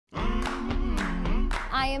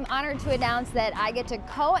I am honored to announce that I get to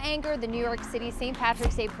co-anchor the New York City St.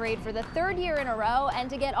 Patrick's Day Parade for the 3rd year in a row.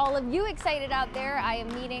 And to get all of you excited out there, I am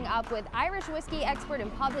meeting up with Irish whiskey expert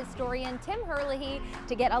and pub historian Tim Herlihy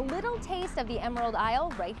to get a little taste of the Emerald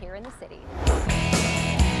Isle right here in the city.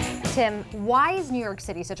 Tim, why is New York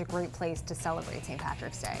City such a great place to celebrate St.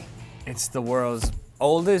 Patrick's Day? It's the world's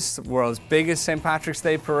oldest, world's biggest St. Patrick's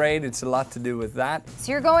Day parade. It's a lot to do with that.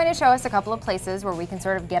 So you're going to show us a couple of places where we can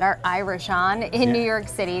sort of get our Irish on in New York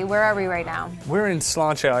City. Where are we right now? We're in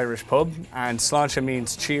Sláinte Irish Pub, and Sláinte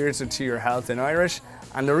means cheers to your health in Irish.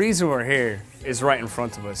 And the reason we're here is right in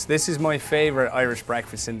front of us. This is my favorite Irish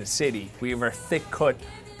breakfast in the city. We have our thick cut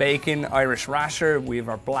bacon Irish rasher, we have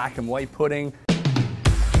our black and white pudding.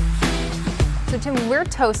 So Tim, we're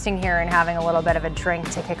toasting here and having a little bit of a drink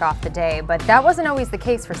to kick off the day, but that wasn't always the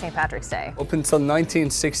case for St. Patrick's Day. Up until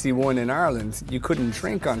 1961 in Ireland, you couldn't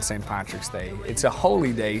drink on St. Patrick's Day. It's a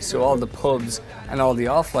holy day, so all the pubs and all the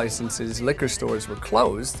off-licenses liquor stores were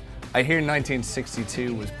closed. I hear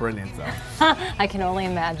 1962 was brilliant though. I can only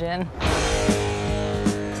imagine.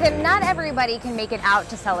 Tim, not everybody can make it out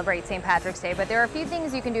to celebrate St. Patrick's Day, but there are a few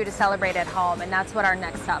things you can do to celebrate at home, and that's what our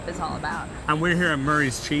next stop is all about. And we're here at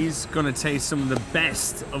Murray's Cheese, gonna taste some of the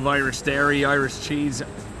best of Irish dairy, Irish cheese.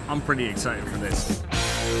 I'm pretty excited for this.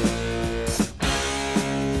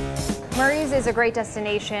 Murray's is a great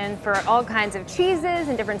destination for all kinds of cheeses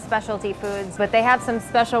and different specialty foods, but they have some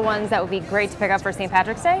special ones that would be great to pick up for St.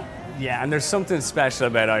 Patrick's Day. Yeah, and there's something special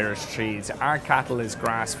about Irish cheese. Our cattle is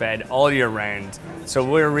grass-fed all year round, so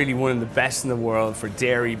we're really one of the best in the world for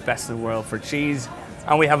dairy, best in the world for cheese,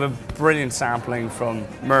 and we have a brilliant sampling from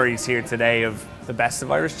Murray's here today of the best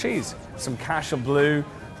of Irish cheese. Some Cashel Blue,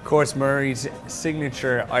 of course Murray's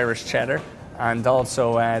signature Irish cheddar, and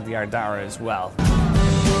also the Ardara as well.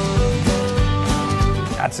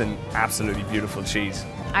 That's an absolutely beautiful cheese.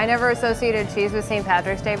 I never associated cheese with St.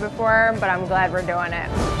 Patrick's Day before, but I'm glad we're doing it.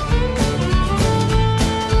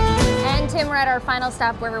 And Tim, we're at our final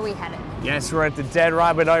stop. Where are we headed? Yes, we're at the Dead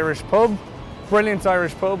Rabbit Irish Pub. Brilliant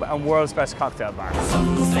Irish pub and world's best cocktail bar.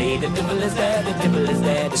 Some say the devil is there, the devil is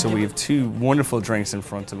there. So we have two wonderful drinks in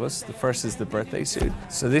front of us. The first is the birthday suit.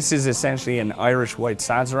 So this is essentially an Irish white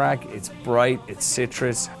Sazerac. It's bright, it's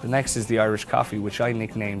citrus. The next is the Irish coffee, which I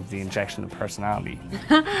nicknamed the injection of personality.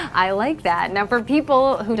 I like that. Now for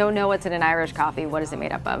people who don't know what's in an Irish coffee, what is it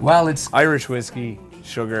made up of? Well, it's Irish whiskey,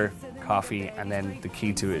 sugar, coffee, and then the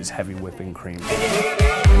key to it is heavy whipping cream.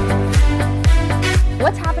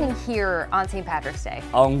 What's happening here on St. Patrick's Day?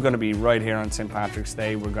 I'm going to be right here on St. Patrick's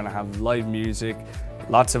Day. We're going to have live music,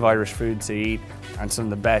 lots of Irish food to eat, and some of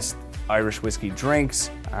the best Irish whiskey drinks,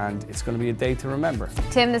 and it's going to be a day to remember.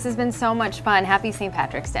 Tim, this has been so much fun. Happy St.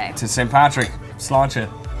 Patrick's Day. To St. Patrick, Sláinte.